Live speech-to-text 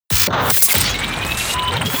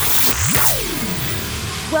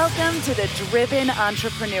Welcome to The Driven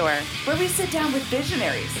Entrepreneur, where we sit down with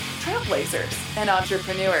visionaries, trailblazers, and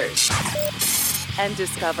entrepreneurs and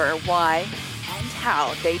discover why and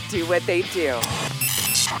how they do what they do.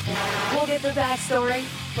 We'll get the backstory,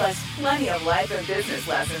 plus plenty of life and business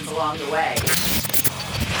lessons along the way.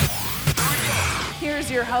 Here's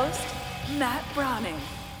your host, Matt Browning.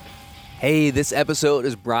 Hey, this episode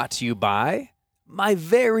is brought to you by my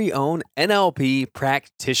very own NLP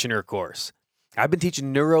practitioner course. I've been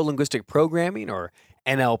teaching neuro-linguistic programming, or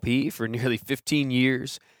NLP, for nearly 15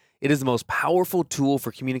 years. It is the most powerful tool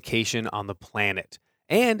for communication on the planet,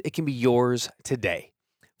 and it can be yours today.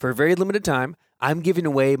 For a very limited time, I'm giving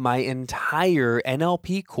away my entire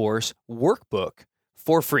NLP course workbook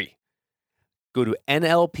for free. Go to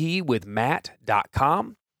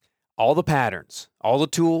nlpwithmatt.com. All the patterns, all the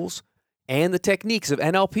tools, and the techniques of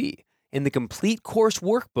NLP in the complete course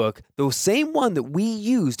workbook, the same one that we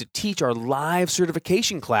use to teach our live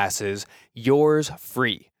certification classes, yours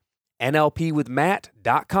free.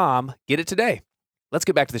 nlpwithmatt.com. Get it today. Let's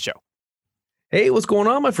get back to the show. Hey, what's going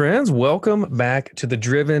on, my friends? Welcome back to The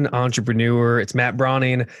Driven Entrepreneur. It's Matt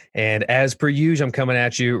Browning, and as per usual, I'm coming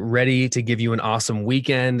at you ready to give you an awesome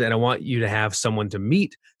weekend, and I want you to have someone to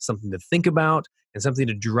meet, something to think about, and something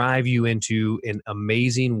to drive you into an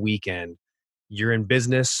amazing weekend. You're in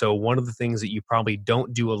business, so one of the things that you probably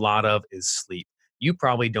don't do a lot of is sleep. You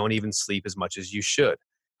probably don't even sleep as much as you should.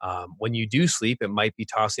 When you do sleep, it might be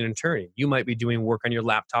tossing and turning. You might be doing work on your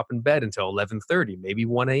laptop in bed until 11:30, maybe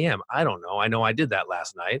 1 a.m. I don't know. I know I did that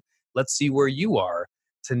last night. Let's see where you are.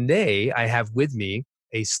 Today, I have with me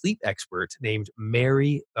a sleep expert named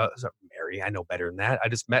Mary. Mary, I know better than that. I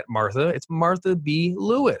just met Martha. It's Martha B.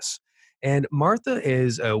 Lewis. And Martha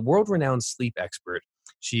is a world-renowned sleep expert.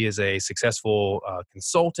 She is a successful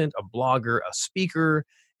consultant, a blogger, a speaker,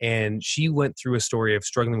 and she went through a story of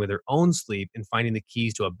struggling with her own sleep and finding the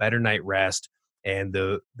keys to a better night rest. And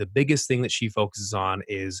the biggest thing that she focuses on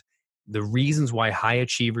is the reasons why high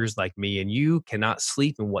achievers like me and you cannot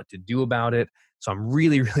sleep and what to do about it. So I'm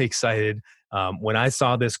really, really excited. When I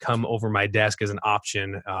saw this come over my desk as an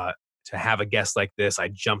option to have a guest like this, I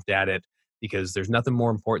jumped at it because there's nothing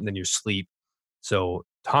more important than your sleep. So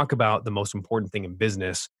talk about the most important thing in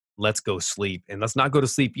business. Let's go sleep. And let's not go to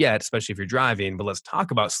sleep yet, especially if you're driving, but let's talk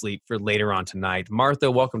about sleep for later on tonight. Martha,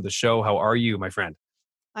 welcome to the show. How are you, my friend?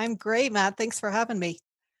 I'm great, Matt. Thanks for having me.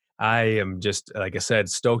 I am just, like I said,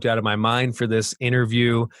 stoked out of my mind for this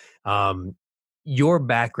interview. Your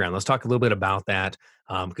background, let's talk a little bit about that,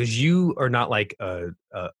 because you are not like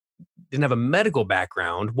didn't have a medical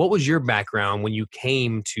background. What was your background when you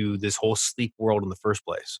came to this whole sleep world in the first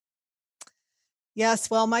place? Yes,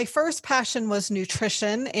 well, my first passion was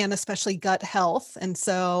nutrition and especially gut health. And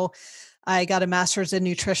so I got a master's in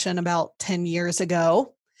nutrition about 10 years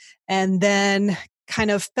ago, and then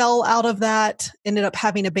kind of fell out of that, ended up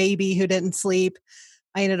having a baby who didn't sleep.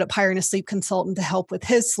 I ended up hiring a sleep consultant to help with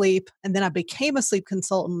his sleep. And then I became a sleep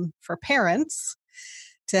consultant for parents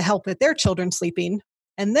to help with their children sleeping.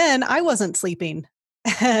 And then I wasn't sleeping.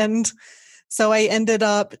 And so I ended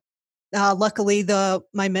up luckily,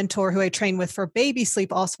 my mentor who I trained with for baby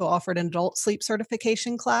sleep also offered an adult sleep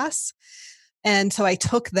certification class. And so I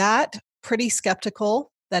took that, pretty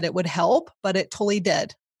skeptical that it would help, but it totally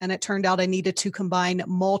did. And it turned out I needed to combine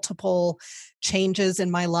multiple changes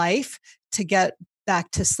in my life to get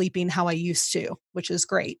back to sleeping how I used to, which is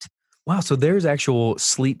great. Wow. So there's actual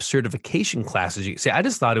sleep certification classes. You see, I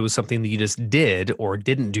just thought it was something that you just did or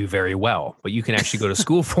didn't do very well, but you can actually go to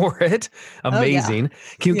school for it. Amazing. Oh,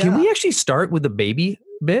 yeah. Can we actually start with the baby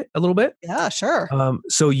bit a little bit? Yeah, sure.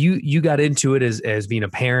 So you got into it as being a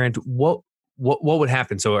parent. What would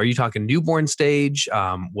happen? So are you talking newborn stage?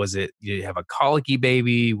 Was it, you have a colicky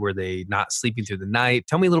baby? Were they not sleeping through the night?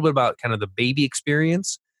 Tell me a little bit about kind of the baby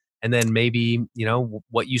experience, and then maybe,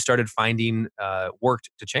 what you started finding worked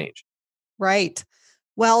to change. Right.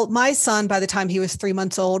 Well, my son, by the time he was 3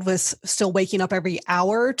 months old, was still waking up every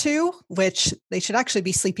hour or two, which they should actually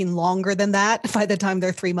be sleeping longer than that by the time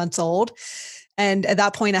they're 3 months old. And at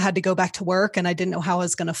that point, I had to go back to work and I didn't know how I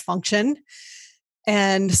was going to function.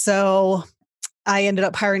 And so I ended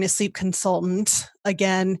up hiring a sleep consultant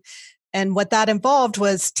again. And what that involved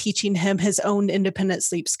was teaching him his own independent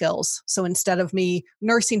sleep skills. So instead of me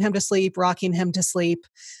nursing him to sleep, rocking him to sleep,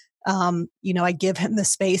 I give him the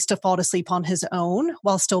space to fall to sleep on his own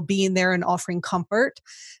while still being there and offering comfort.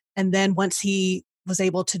 And then once he was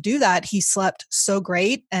able to do that, he slept so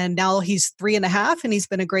great. And now he's 3.5 and he's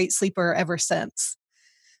been a great sleeper ever since.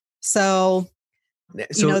 So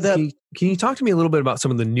So You know, can you talk to me a little bit about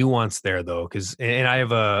some of the nuance there, though? Because and I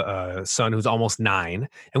have a son who's almost 9,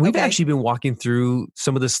 and we've okay. actually been walking through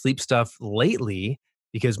some of the sleep stuff lately.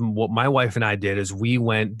 Because what my wife and I did is we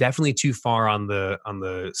went definitely too far on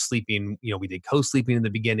the sleeping. You know, we did co-sleeping in the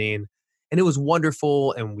beginning, and it was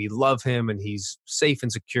wonderful, and we love him, and he's safe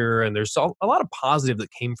and secure, and there's a lot of positive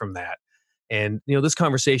that came from that. And you know, this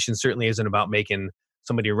conversation certainly isn't about making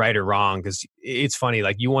somebody right or wrong, because it's funny,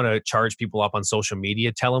 like you want to charge people up on social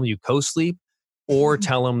media, tell them you co-sleep or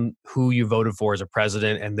tell them who you voted for as a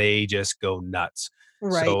president, and they just go nuts. So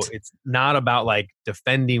Right. it's not about like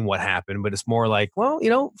defending what happened, but it's more like, well, you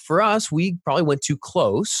know, for us, we probably went too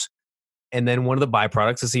close, and then one of the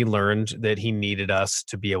byproducts is he learned that he needed us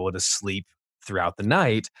to be able to sleep throughout the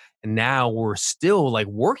night, and now we're still like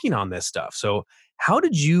working on this stuff. So how do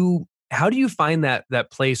you find that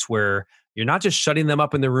place where you're not just shutting them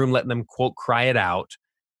up in the room, letting them quote cry it out?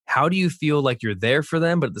 How do you feel like you're there for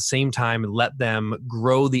them, but at the same time let them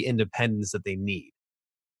grow the independence that they need?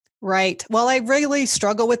 Right. Well, I really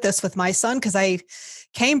struggle with this with my son because I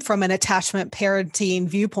came from an attachment parenting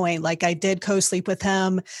viewpoint. Like I did co-sleep with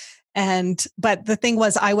him. But the thing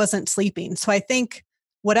was, I wasn't sleeping. So I think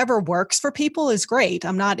whatever works for people is great.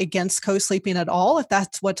 I'm not against co-sleeping at all if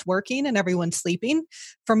that's what's working and everyone's sleeping.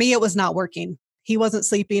 For me, it was not working. He wasn't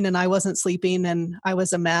sleeping and I wasn't sleeping and I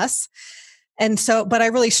was a mess. And so, but I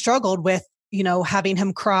really struggled with, having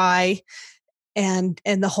him cry and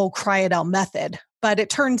the whole cry it out method. But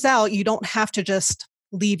it turns out you don't have to just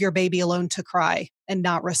leave your baby alone to cry and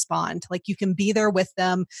not respond. Like you can be there with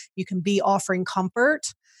them, you can be offering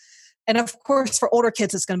comfort. And of course, for older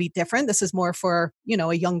kids, it's going to be different. This is more for,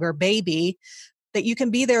 a younger baby, that you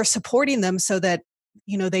can be there supporting them so that,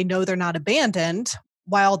 they know they're not abandoned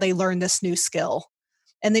while they learn this new skill.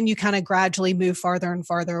 And then you kind of gradually move farther and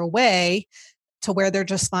farther away to where they're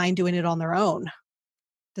just fine doing it on their own.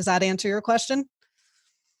 Does that answer your question?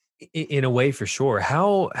 In a way, for sure.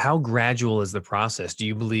 How gradual is the process? Do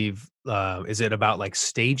you believe is it about like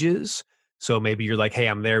stages? So maybe you're like, hey,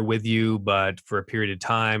 I'm there with you, but for a period of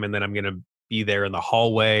time, and then I'm gonna be there in the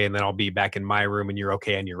hallway, and then I'll be back in my room, and you're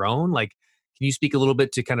okay on your own. Like, can you speak a little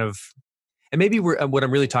bit to kind of, and maybe what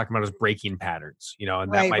I'm really talking about is breaking patterns, and that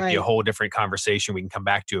Right, might be a right. whole different conversation we can come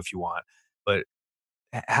back to if you want. But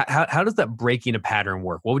how does that breaking a pattern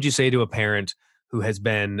work? What would you say to a parent who has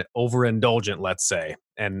been overindulgent, let's say?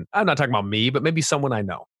 And I'm not talking about me, but maybe someone I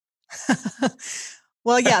know.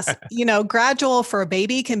 Well, yes, gradual for a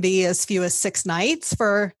baby can be as few as 6 nights.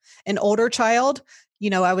 For an older child,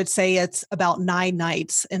 I would say it's about 9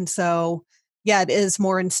 nights. And so, yeah, it is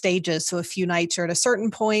more in stages. So a few nights you're at a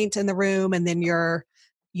certain point in the room, and then you're,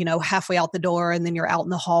 halfway out the door, and then you're out in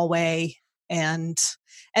the hallway. And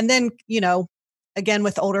then, again,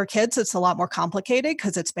 with older kids, it's a lot more complicated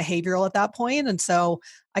because it's behavioral at that point. And so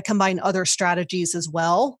I combine other strategies as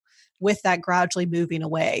well with that gradually moving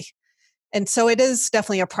away. And so it is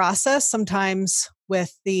definitely a process. Sometimes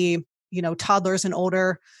with the, toddlers and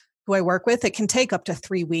older who I work with, it can take up to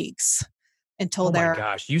 3 weeks until Oh my they're,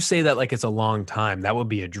 gosh, you say that like it's a long time. That would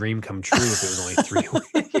be a dream come true if it was only 3 weeks.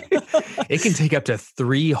 It can take up to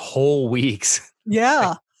 3 whole weeks.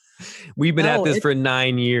 yeah, We've been at no, this for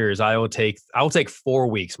 9 years. I will take 4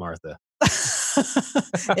 weeks, Martha.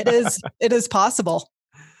 it is possible.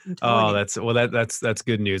 I'm telling Oh, you. that's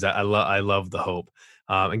good news. I love the hope.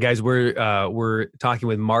 And guys, we're talking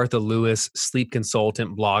with Martha Lewis, sleep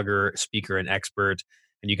consultant, blogger, speaker, and expert.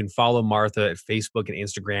 And you can follow Martha at Facebook and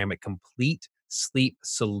Instagram at Complete Sleep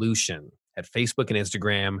Solution at Facebook and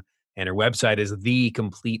Instagram. And her website is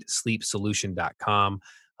thecompletesleepsolution.com.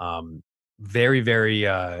 Very,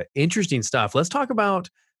 very interesting stuff. Let's talk about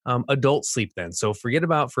adult sleep then. So forget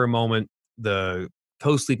about for a moment the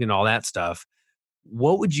co-sleep and all that stuff.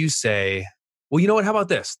 What would you say? Well, you know what? How about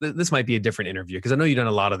this? This might be a different interview because I know you've done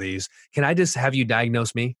a lot of these. Can I just have you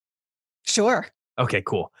diagnose me? Sure. Okay,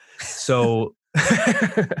 cool. So,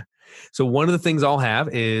 so one of the things I'll have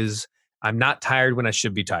is I'm not tired when I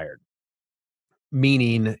should be tired.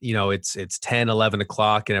 Meaning, it's 10, 11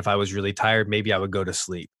 o'clock. And if I was really tired, maybe I would go to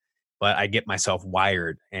sleep. But I get myself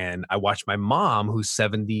wired. And I watch my mom, who's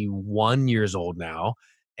 71 years old now,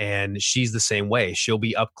 and she's the same way. She'll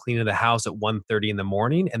be up cleaning the house at 1:30 in the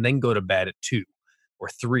morning and then go to bed at 2 or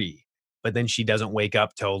 3. But then she doesn't wake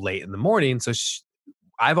up till late in the morning. So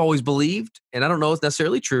I've always believed, and I don't know if it's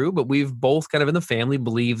necessarily true, but we've both kind of in the family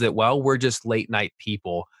believe that, well, we're just late night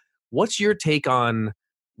people. What's your take on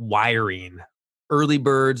wiring? Early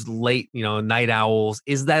birds, late, night owls.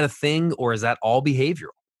 Is that a thing, or is that all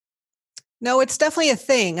behavioral? No, it's definitely a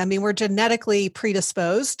thing. I mean, we're genetically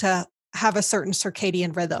predisposed to have a certain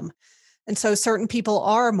circadian rhythm. And so certain people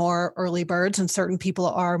are more early birds and certain people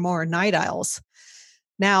are more night owls.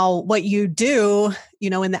 Now, what you do,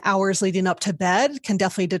 in the hours leading up to bed can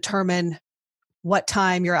definitely determine what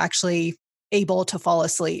time you're actually able to fall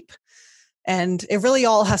asleep. And it really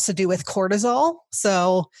all has to do with cortisol.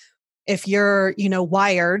 So if you're,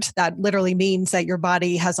 wired, that literally means that your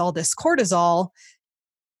body has all this cortisol,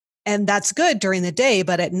 and that's good during the day,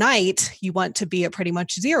 but at night you want to be at pretty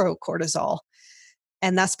much zero cortisol.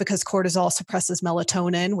 And that's because cortisol suppresses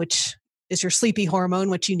melatonin, which is your sleepy hormone,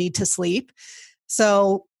 which you need to sleep.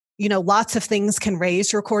 So, lots of things can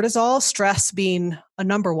raise your cortisol, stress being a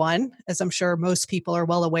number one, as I'm sure most people are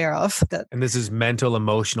well aware of. And this is mental,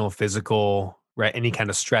 emotional, physical, right? Any kind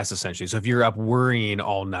of stress, essentially. So if you're up worrying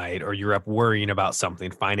all night or you're up worrying about something,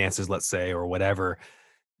 finances, let's say, or whatever,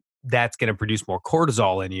 that's going to produce more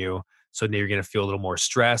cortisol in you. So now you're going to feel a little more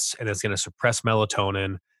stress, and it's going to suppress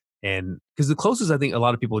melatonin. And because the closest I think a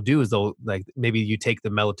lot of people do is they'll, like, maybe you take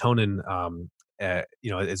the melatonin,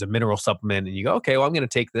 as a mineral supplement, and you go, okay, well, I'm going to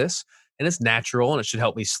take this and it's natural and it should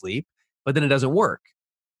help me sleep, but then it doesn't work.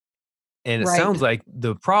 And it Right. sounds like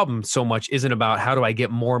the problem so much isn't about how do I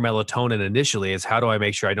get more melatonin initially, it's how do I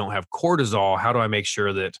make sure I don't have cortisol? How do I make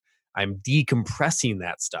sure that I'm decompressing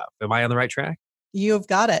that stuff? Am I on the right track? You've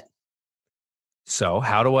got it. So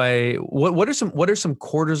how do I, what are some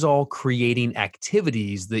cortisol creating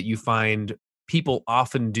activities that you find people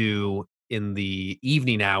often do in the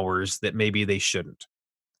evening hours that maybe they shouldn't?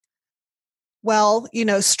 Well,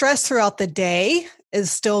 stress throughout the day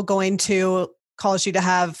is still going to cause you to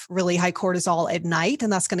have really high cortisol at night,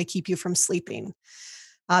 and that's going to keep you from sleeping.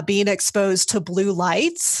 Being exposed to blue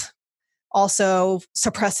lights also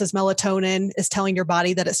suppresses melatonin, is telling your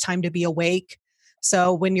body that it's time to be awake.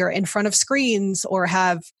 So when you're in front of screens or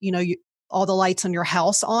have, all the lights on your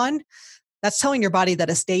house on, that's telling your body that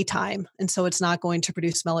it's daytime. And so it's not going to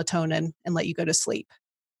produce melatonin and let you go to sleep.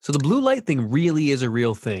 So the blue light thing really is a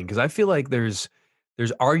real thing, because I feel like there's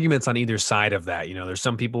arguments on either side of that. There's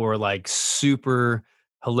some people who are like super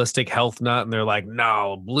holistic health nut, and they're like,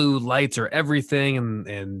 no, blue lights are everything,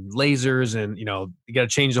 and lasers, and you got to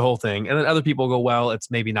change the whole thing. And then other people go, well, it's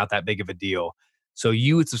maybe not that big of a deal. So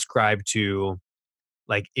you would subscribe to,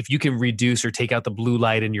 like, if you can reduce or take out the blue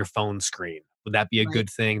light in your phone screen, would that be a Right. good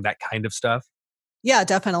thing? That kind of stuff. Yeah,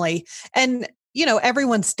 definitely. And,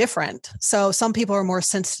 everyone's different. So some people are more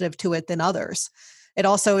sensitive to it than others. It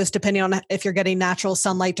also is depending on if you're getting natural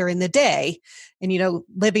sunlight during the day and,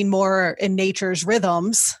 living more in nature's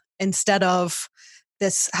rhythms instead of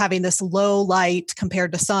having this low light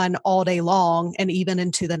compared to sun all day long and even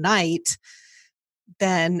into the night.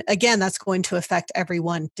 Then again, that's going to affect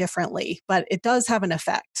everyone differently, but it does have an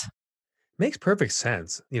effect. Makes perfect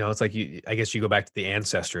sense. It's like I guess you go back to the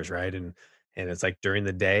ancestors, right? And it's like during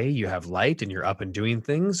the day you have light and you're up and doing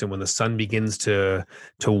things. And when the sun begins to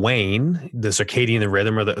wane, the circadian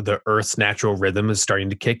rhythm, or the earth's natural rhythm, is starting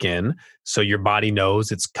to kick in. So your body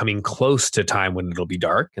knows it's coming close to time when it'll be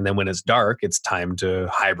dark. And then when it's dark, it's time to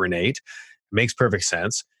hibernate. Makes perfect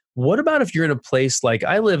sense. What about if you're in a place like,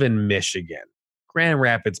 I live in Michigan, Grand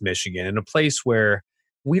Rapids, Michigan, in a place where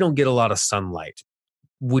we don't get a lot of sunlight?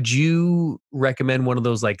 Would you recommend one of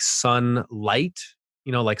those like sunlight,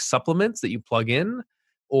 like supplements that you plug in?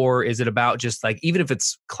 Or is it about just like, even if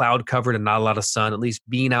it's cloud covered and not a lot of sun, at least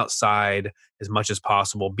being outside as much as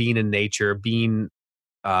possible, being in nature, being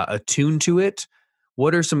attuned to it?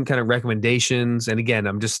 What are some kind of recommendations? And again,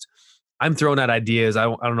 I'm throwing out ideas. I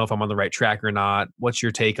don't know if I'm on the right track or not. What's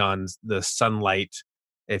your take on the sunlight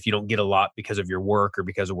if you don't get a lot because of your work or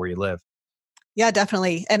because of where you live? Yeah,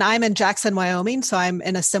 definitely. And I'm in Jackson, Wyoming, so I'm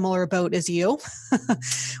in a similar boat as you,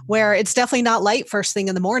 where it's definitely not light first thing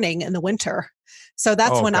in the morning in the winter. So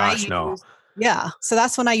that's Oh when gosh, no. yeah. So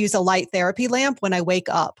that's when I use a light therapy lamp when I wake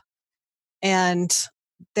up. And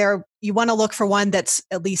you want to look for one that's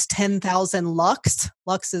at least 10,000 lux.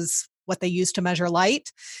 Lux is what they use to measure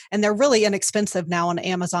light. And they're really inexpensive now on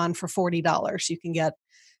Amazon for $40. You can get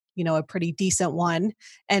a pretty decent one.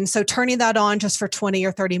 And so turning that on just for 20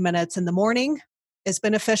 or 30 minutes in the morning is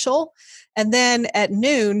beneficial. And then at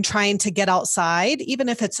noon, trying to get outside, even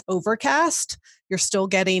if it's overcast, you're still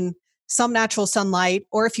getting some natural sunlight.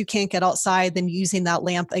 Or if you can't get outside, then using that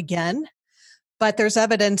lamp again. But there's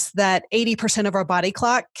evidence that 80% of our body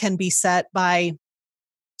clock can be set by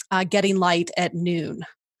getting light at noon.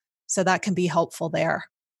 So that can be helpful there.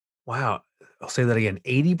 Wow. I'll say that again.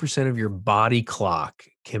 80% of your body clock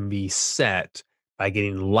can be set by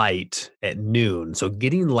getting light at noon. So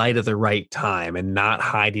getting light at the right time and not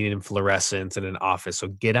hiding in fluorescence in an office. So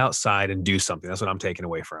get outside and do something. That's what I'm taking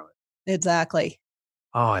away from it. Exactly.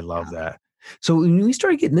 Oh, I love that. So when we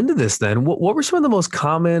started getting into this, then what were some of the most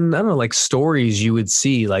common, I don't know, like stories you would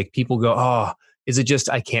see? Like people go, oh, is it just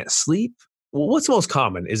I can't sleep? Well, what's most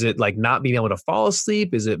common? Is it like not being able to fall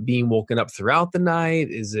asleep? Is it being woken up throughout the night?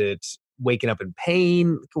 Is it waking up in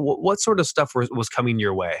pain? What sort of stuff was coming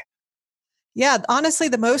your way? Yeah, honestly,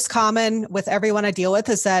 the most common with everyone I deal with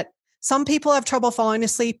is that some people have trouble falling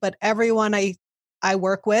asleep, but everyone I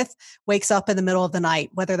work with wakes up in the middle of the night,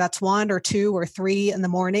 whether that's 1 or 2 or 3 in the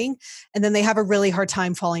morning, and then they have a really hard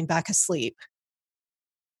time falling back asleep.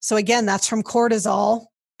 So again, that's from cortisol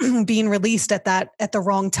being released at the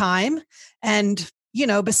wrong time. And,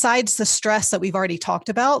 besides the stress that we've already talked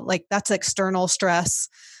about, like that's external stress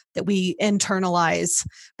that we internalize,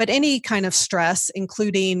 but any kind of stress,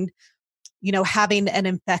 including, having an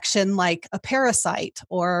infection like a parasite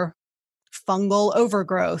or fungal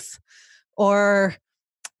overgrowth or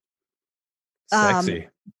Sexy.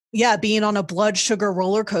 being on a blood sugar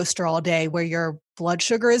roller coaster all day where your blood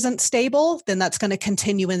sugar isn't stable, then that's going to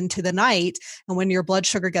continue into the night. And when your blood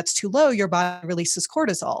sugar gets too low, your body releases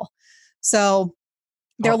cortisol. So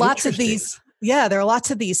there are lots of these, there are lots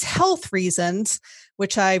of these health reasons,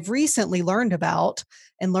 which I've recently learned about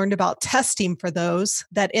testing for those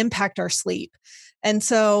that impact our sleep. And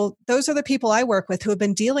so those are the people I work with who have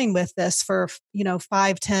been dealing with this for,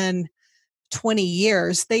 5, 10, 20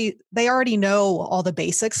 years. They already know all the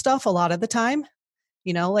basic stuff a lot of the time.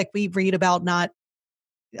 Like we read about not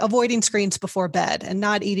avoiding screens before bed and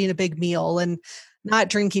not eating a big meal and not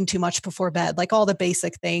drinking too much before bed, like all the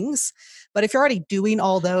basic things. But if you're already doing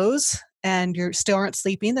all those and you still aren't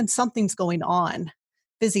sleeping, then something's going on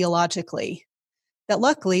physiologically that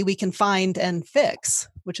luckily we can find and fix,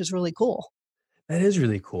 which is really cool. That is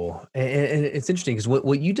really cool. And it's interesting because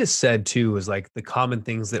what you just said too is like the common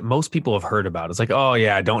things that most people have heard about. It's like, oh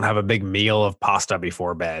yeah, I don't have a big meal of pasta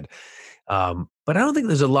before bed. But I don't think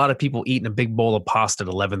there's a lot of people eating a big bowl of pasta at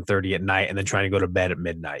 11:30 at night and then trying to go to bed at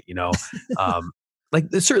midnight, like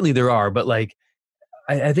certainly there are, but like,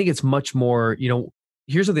 I think it's much more,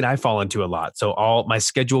 here's something I fall into a lot. So all my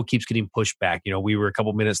schedule keeps getting pushed back. We were a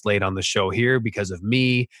couple minutes late on the show here because of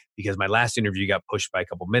me, because my last interview got pushed by a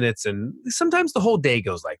couple minutes. And sometimes the whole day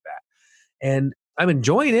goes like that. And I'm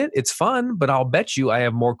enjoying it. It's fun, but I'll bet you I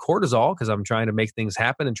have more cortisol because I'm trying to make things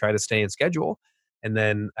happen and try to stay in schedule. And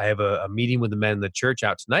then I have a meeting with the men in the church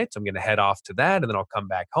out tonight. So I'm going to head off to that and then I'll come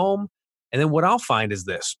back home. And then what I'll find is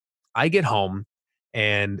this. I get home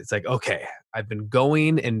and it's like, okay, I've been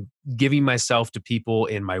going and giving myself to people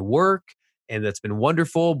in my work, and that's been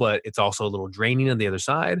wonderful, but it's also a little draining on the other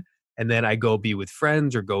side. And then I go be with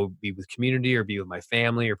friends or go be with community or be with my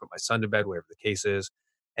family or put my son to bed, whatever the case is.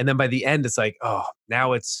 And then by the end, it's like, oh,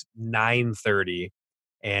 now it's 9:30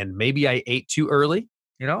 and maybe I ate too early.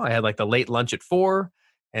 I had like the late lunch at 4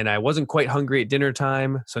 and I wasn't quite hungry at dinner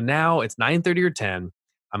time. So now it's 9:30 or 10.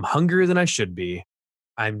 I'm hungrier than I should be.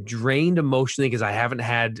 I'm drained emotionally because I haven't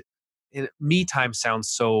had me time sounds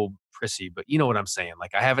so prissy, but you know what I'm saying?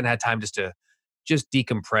 Like I haven't had time to just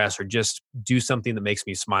decompress or just do something that makes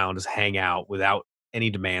me smile and just hang out without any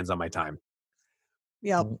demands on my time.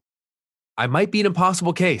 Yeah. I might be an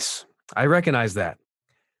impossible case. I recognize that.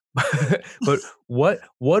 But what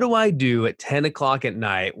do I do at 10 o'clock at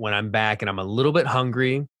night when I'm back and I'm a little bit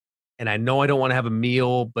hungry and I know I don't want to have a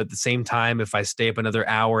meal, but at the same time, if I stay up another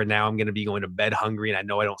hour, now I'm going to be going to bed hungry and I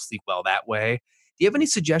know I don't sleep well that way. Do you have any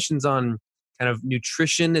suggestions on kind of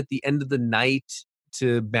nutrition at the end of the night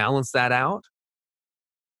to balance that out?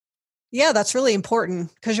 Yeah, that's really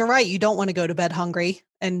important because you're right. You don't want to go to bed hungry.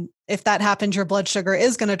 And if that happens, your blood sugar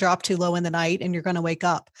is going to drop too low in the night and you're going to wake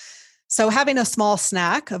up. So having a small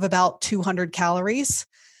snack of about 200 calories,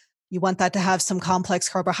 you want that to have some complex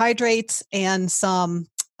carbohydrates and some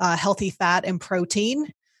healthy fat and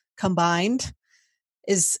protein combined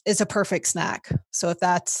is a perfect snack. So if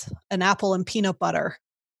that's an apple and peanut butter,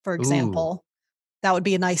 for example, that would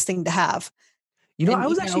be a nice thing to have. I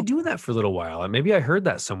was actually doing that for a little while, and maybe I heard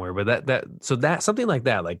that somewhere, but that something like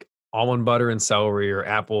that, like almond butter and celery or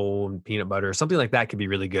apple and peanut butter, something like that could be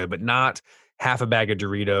really good, but not half a bag of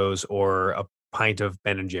Doritos or a pint of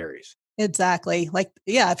Ben and Jerry's. Exactly. Like,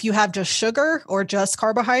 yeah, if you have just sugar or just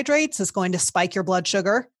carbohydrates, it's going to spike your blood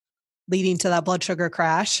sugar, leading to that blood sugar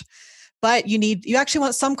crash. But you actually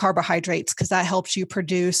want some carbohydrates because that helps you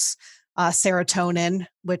produce serotonin,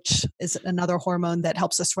 which is another hormone that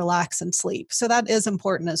helps us relax and sleep. So that is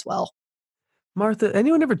important as well. Martha,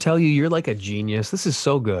 anyone ever tell you you're like a genius? This is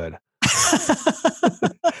so good.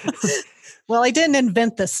 Well, I didn't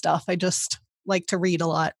invent this stuff. I just like to read a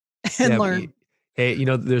lot and learn. Hey,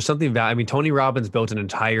 there's something about, Tony Robbins built an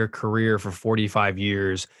entire career for 45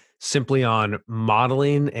 years simply on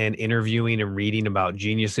modeling and interviewing and reading about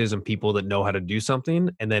geniuses and people that know how to do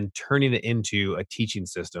something and then turning it into a teaching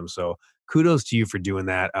system. So kudos to you for doing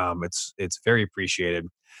that. It's very appreciated.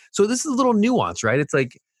 So this is a little nuance, right? It's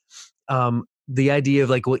like the idea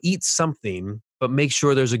of like, we'll eat something, but make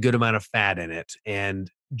sure there's a good amount of fat in it.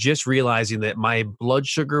 And just realizing that my blood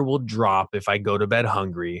sugar will drop if I go to bed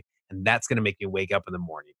hungry, and that's going to make me wake up in the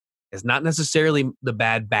morning. It's not necessarily the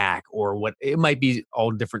bad back or what it might be, all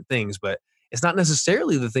different things, but it's not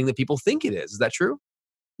necessarily the thing that people think it is. Is that true?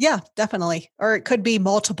 Yeah, definitely. Or it could be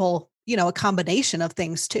multiple, a combination of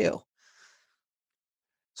things too.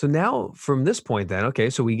 So now from this point then, okay,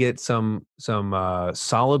 so we get some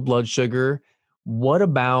solid blood sugar. What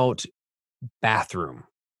about bathroom?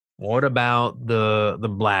 What about the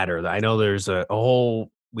bladder? I know there's a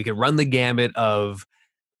whole, we could run the gamut of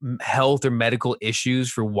health or medical issues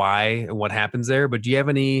for why and what happens there, but do you have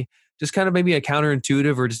any, just kind of maybe a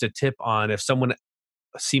counterintuitive or just a tip on if someone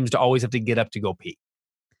seems to always have to get up to go pee?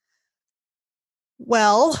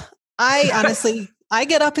 Well, I honestly, I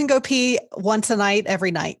get up and go pee once a night, every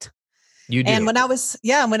night. You do. And when I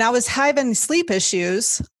was having sleep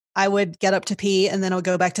issues, I would get up to pee and then I'll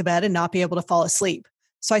go back to bed and not be able to fall asleep.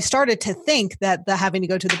 So I started to think that the having to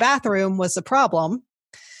go to the bathroom was a problem.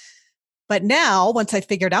 But now, once I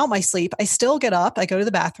figured out my sleep, I still get up, I go to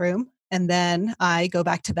the bathroom, and then I go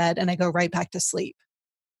back to bed and I go right back to sleep.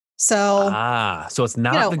 So, so it's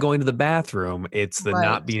not the going to the bathroom, it's the right.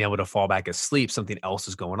 not being able to fall back asleep. Something else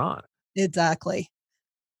is going on. Exactly.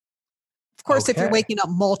 Of course, if you're waking up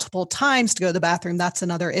multiple times to go to the bathroom, that's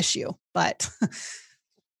another issue. But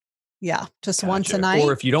yeah, just once a night.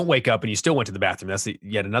 Or if you don't wake up and you still went to the bathroom, that's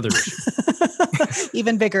yet another issue.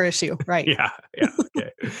 Even bigger issue, right? Yeah.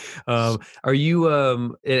 Okay. Are you?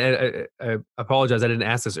 I apologize, I didn't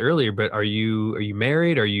ask this earlier, but are you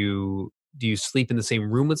married? Do you sleep in the same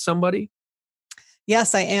room with somebody?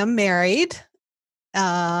 Yes, I am married.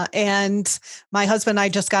 And my husband and I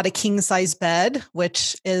just got a king size bed,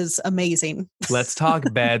 which is amazing. Let's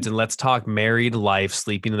talk beds and let's talk married life,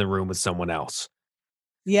 sleeping in the room with someone else.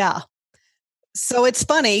 Yeah. So it's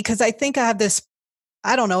funny because I think I have this,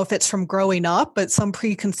 I don't know if it's from growing up, but some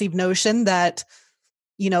preconceived notion that,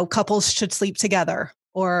 couples should sleep together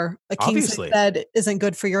or a king size bed isn't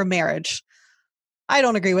good for your marriage. I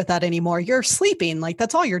don't agree with that anymore. You're sleeping, like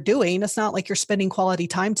that's all you're doing. It's not like you're spending quality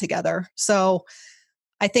time together. So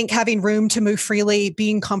I think having room to move freely,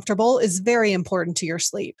 being comfortable is very important to your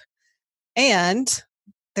sleep. And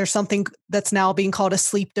there's something that's now being called a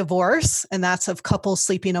sleep divorce, and that's of couples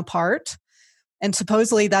sleeping apart. And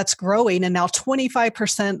supposedly that's growing. And now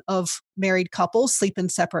 25% of married couples sleep in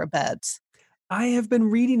separate beds. I have been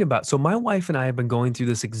reading about, so my wife and I have been going through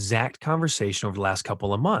this exact conversation over the last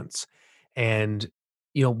couple of months. And,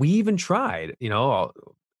 we even tried,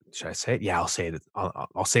 should I say it? Yeah, I'll say it.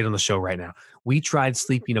 I'll say it on the show right now. We tried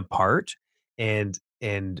sleeping apart and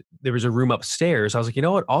there was a room upstairs. I was like, you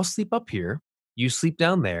know what? I'll sleep up here. You sleep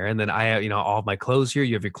down there. And then I have, all of my clothes here.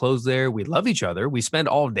 You have your clothes there. We love each other. We spend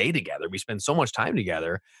all day together. We spend so much time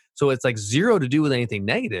together. So it's like zero to do with anything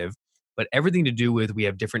negative, but everything to do with we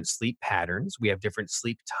have different sleep patterns. We have different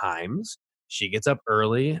sleep times. She gets up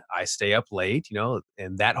early. I stay up late,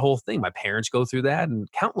 and that whole thing. My parents go through that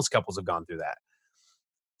and countless couples have gone through that.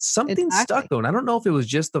 Something stuck though. And I don't know if it was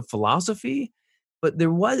just the philosophy, but it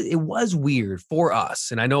was weird for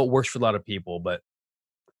us. And I know it works for a lot of people, but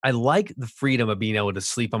I like the freedom of being able to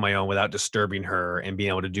sleep on my own without disturbing her and being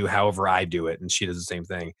able to do however I do it. And she does the same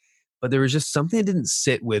thing. But there was just something that didn't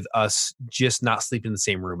sit with us just not sleeping in the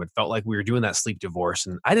same room. It felt like we were doing that sleep divorce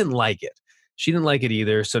and I didn't like it. She didn't like it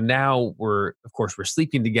either. So now we're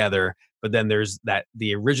sleeping together, but then there's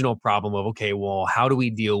the original problem of, okay, well, how do we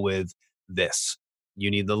deal with this?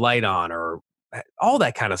 You need the light on or all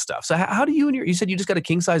that kind of stuff. So how do you said you just got a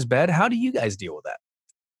king size bed. How do you guys deal with that?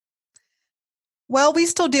 Well, we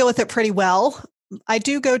still deal with it pretty well. I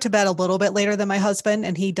do go to bed a little bit later than my husband,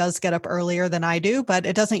 and he does get up earlier than I do, but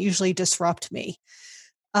it doesn't usually disrupt me.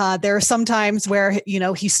 There are some times where,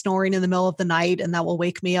 he's snoring in the middle of the night and that will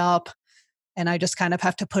wake me up and I just kind of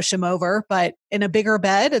have to push him over. But in a bigger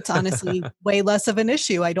bed, it's honestly way less of an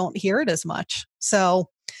issue. I don't hear it as much. So,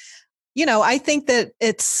 I think that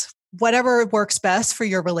it's whatever works best for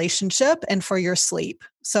your relationship and for your sleep.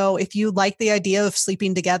 So if you like the idea of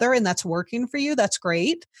sleeping together and that's working for you, that's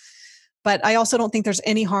great. But I also don't think there's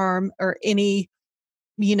any harm or any,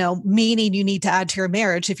 meaning you need to add to your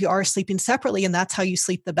marriage if you are sleeping separately and that's how you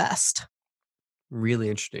sleep the best. Really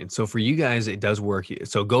interesting. So for you guys, it does work.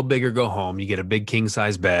 So go big or go home. You get a big king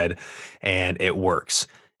size bed and it works.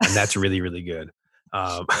 And that's really, really good.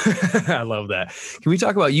 I love that. Can we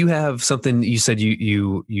talk about, you have something you said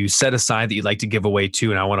you set aside that you'd like to give away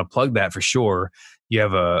too, and I want to plug that for sure. You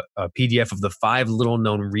have a PDF of the 5 little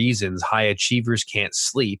known reasons high achievers can't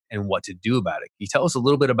sleep and what to do about it. Can you tell us a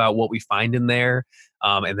little bit about what we find in there,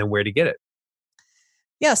 and then where to get it?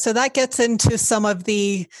 Yeah, so that gets into some of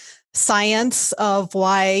the science of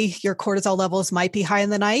why your cortisol levels might be high in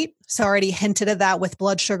the night. So I already hinted at that with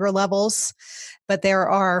blood sugar levels, but there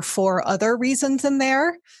are 4 other reasons in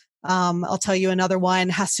there. I'll tell you another one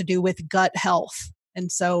has to do with gut health. And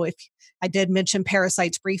so if I did mention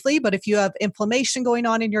parasites briefly, but if you have inflammation going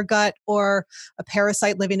on in your gut or a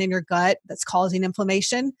parasite living in your gut that's causing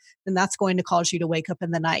inflammation, then that's going to cause you to wake up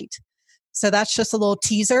in the night. So that's just a little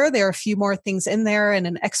teaser. There are a few more things in there and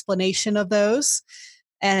an explanation of those.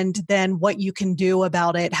 And then what you can do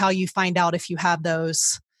about it, how you find out if you have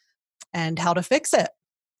those, and how to fix it.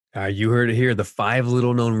 You heard it here, the 5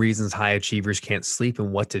 little known reasons high achievers can't sleep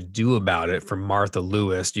and what to do about it from Martha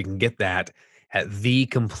Lewis. You can get that at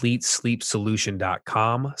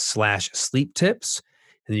thecompletesleepsolution.com/sleep tips.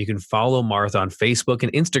 And you can follow Martha on Facebook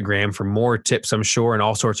and Instagram for more tips, I'm sure, and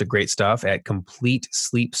all sorts of great stuff at Complete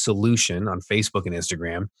Sleep Solution on Facebook and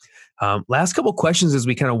Instagram. Last couple questions as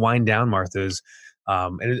we kind of wind down, Martha, is,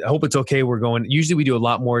 and I hope it's okay. Usually we do a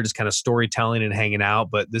lot more just kind of storytelling and hanging out,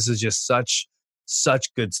 but this is just such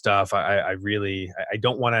good stuff. I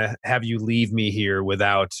don't want to have you leave me here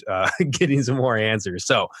without getting some more answers.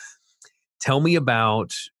 So tell me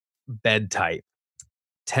about bed type.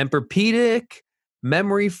 Tempur-Pedic,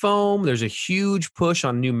 memory foam. There's a huge push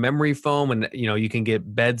on new memory foam, and you can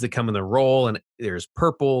get beds that come in the roll, and there's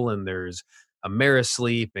Purple and there's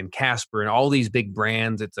Amerisleep and Casper and all these big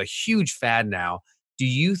brands. It's a huge fad now. Do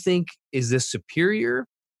you think, is this superior?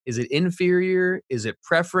 Is it inferior? Is it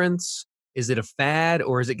preference? Is it a fad,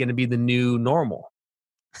 or is it going to be the new normal?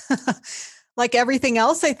 Like everything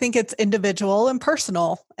else, I think it's individual and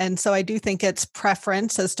personal. And so I do think it's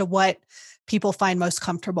preference as to what people find most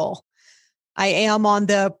comfortable. I am on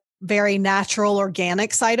the very natural,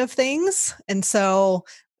 organic side of things. And so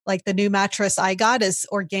like the new mattress I got is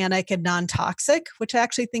organic and non-toxic, which I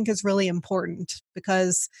actually think is really important,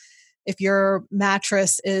 because if your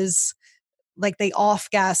mattress is like, they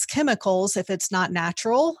off-gas chemicals if it's not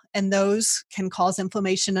natural, and those can cause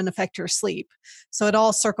inflammation and affect your sleep. So it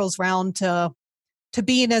all circles around to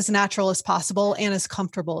being as natural as possible and as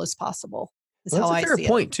comfortable as possible. Is Well, how that's a I fair see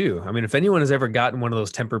point too. I mean, if anyone has ever gotten one of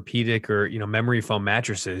those Tempur-Pedic or memory foam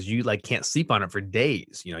mattresses, you can't sleep on it for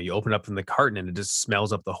days. You open up in the carton and it just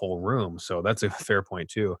smells up the whole room. So that's a fair point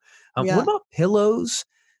too. it. What Yeah. about pillows?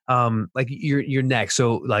 Like your neck.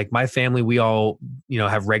 So like my family, we all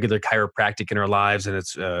have regular chiropractic in our lives, and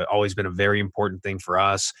it's always been a very important thing for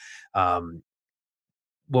us.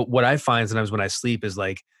 What I find sometimes when I sleep is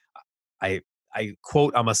like I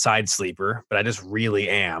quote, I'm a side sleeper, but I just really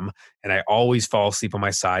am. And I always fall asleep on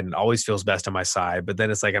my side, and it always feels best on my side. But then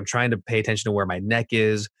it's like I'm trying to pay attention to where my neck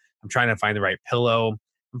is. I'm trying to find the right pillow.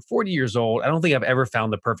 I'm 40 years old. I don't think I've ever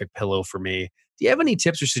found the perfect pillow for me. Do you have any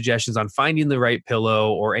tips or suggestions on finding the right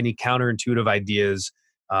pillow, or any counterintuitive ideas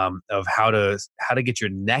of how to get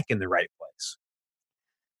your neck in the right place?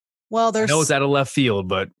 Well, I know it's out of left field,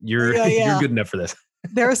 but you're Yeah. good enough for this.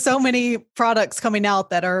 There are so many products coming out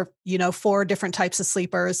that are, for different types of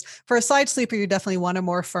sleepers. For a side sleeper, you definitely want a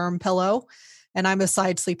more firm pillow. And I'm a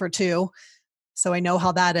side sleeper too, so I know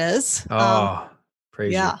how that is.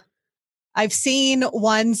 Praise Yeah. you. I've seen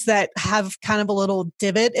ones that have kind of a little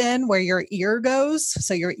divot in where your ear goes,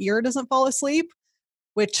 so your ear doesn't fall asleep,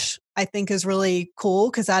 which I think is really cool,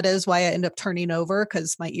 because that is why I end up turning over,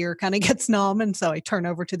 because my ear kind of gets numb, and so I turn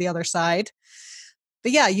over to the other side.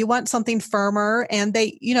 But yeah, you want something firmer, and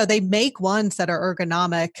they make ones that are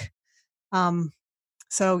ergonomic.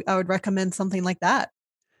 So I would recommend something like that.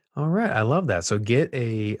 All right. I love that. So get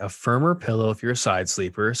a firmer pillow if you're a side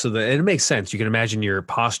sleeper. So that it makes sense. You can imagine your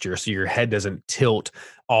posture so your head doesn't tilt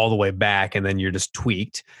all the way back and then you're just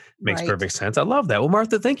tweaked. Makes Right. perfect sense. I love that. Well,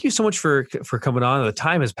 Martha, thank you so much for coming on. The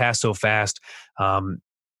time has passed so fast. I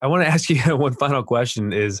want to ask you one final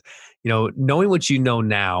question is, knowing what you know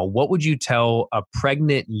now, what would you tell a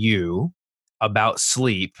pregnant you about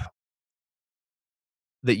sleep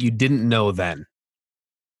that you didn't know then?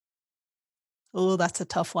 Oh, that's a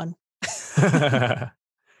tough one. I've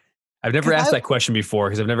never 'Cause asked I that question before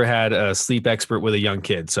because I've never had a sleep expert with a young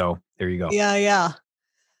kid. So there you go. Yeah.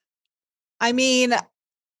 I mean,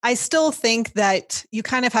 I still think that you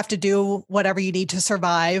kind of have to do whatever you need to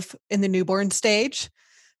survive in the newborn stage.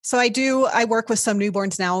 So I work with some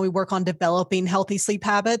newborns now, and we work on developing healthy sleep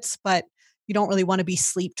habits, but you don't really want to be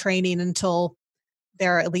sleep training until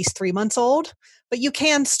they're at least 3 months old. But you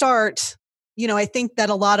can start, I think that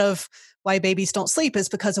a lot of why babies don't sleep is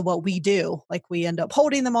because of what we do. Like we end up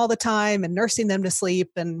holding them all the time and nursing them to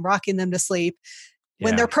sleep and rocking them to sleep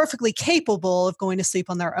when they're perfectly capable of going to sleep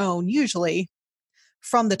on their own, usually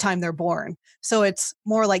from the time they're born. So it's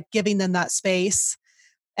more like giving them that space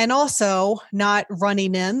and also not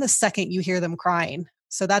running in the second you hear them crying.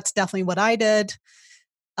 So that's definitely what I did.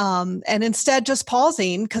 And instead just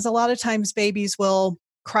pausing, because a lot of times babies will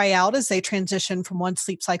cry out as they transition from one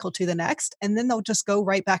sleep cycle to the next, and then they'll just go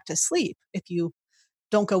right back to sleep if you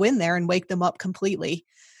don't go in there and wake them up completely.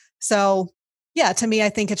 So yeah, to me, I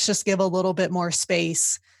think it's just give a little bit more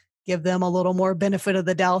space, give them a little more benefit of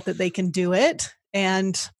the doubt that they can do it,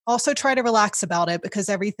 and also try to relax about it because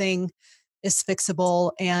everything is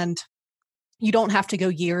fixable and you don't have to go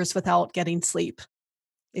years without getting sleep.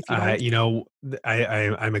 If you don't.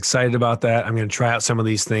 I'm excited about that. I'm going to try out some of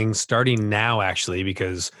these things starting now, actually,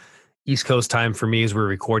 because East Coast time for me as we're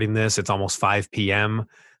recording this, it's almost 5 p.m.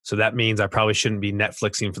 So that means I probably shouldn't be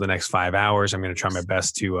Netflixing for the next 5 hours. I'm going to try my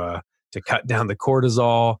best to cut down the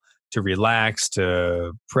cortisol, to relax,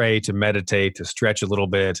 to pray, to meditate, to stretch a little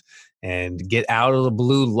bit, and get out of the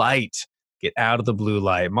blue light. Get out of the blue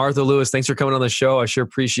light. Martha Lewis, thanks for coming on the show. I sure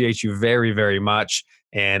appreciate you very, very much.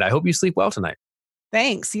 And I hope you sleep well tonight.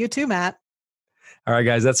 Thanks. You too, Matt. All right,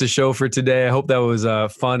 guys, that's the show for today. I hope that was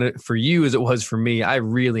fun for you as it was for me. I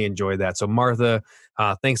really enjoyed that. So Martha,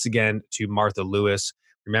 thanks again to Martha Lewis.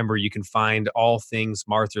 Remember, you can find all things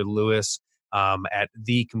Martha Lewis at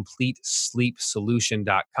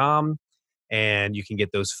thecompletesleepsolution.com. And you can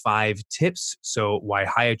get those 5 tips. So why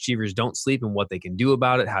high achievers don't sleep and what they can do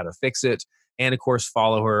about it, how to fix it. And of course,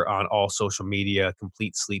 follow her on all social media,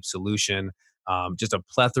 Complete Sleep Solution. Just a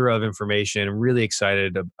plethora of information. I'm really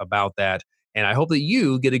excited about that. And I hope that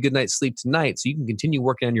you get a good night's sleep tonight so you can continue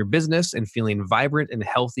working on your business and feeling vibrant and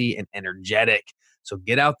healthy and energetic. So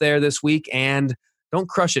get out there this week and don't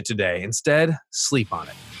crush it today. Instead, sleep on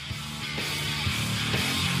it.